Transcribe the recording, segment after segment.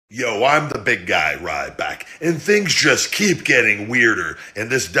Yo, I'm the big guy, Ryback, and things just keep getting weirder in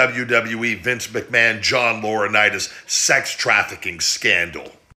this WWE Vince McMahon, John Laurinaitis sex trafficking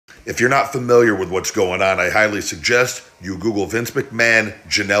scandal. If you're not familiar with what's going on, I highly suggest you Google Vince McMahon,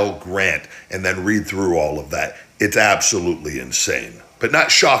 Janelle Grant, and then read through all of that. It's absolutely insane, but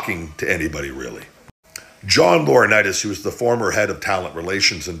not shocking to anybody really. John Laurinaitis, who is the former head of talent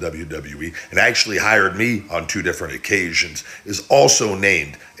relations in WWE and actually hired me on 2 different occasions, is also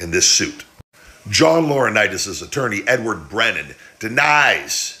named in this suit. John Laurinaitis' attorney, Edward Brennan,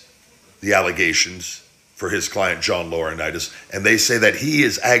 denies the allegations for his client, John Laurinaitis, and they say that he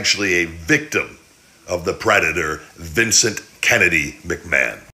is actually a victim of the predator, Vincent Kennedy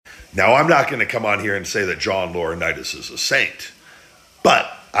McMahon. Now, I'm not going to come on here and say that John Laurinaitis is a saint,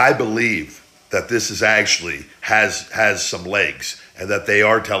 but I believe that this is actually has some legs and that they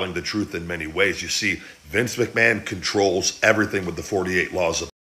are telling the truth in many ways. You see, Vince McMahon controls everything with the 48 laws of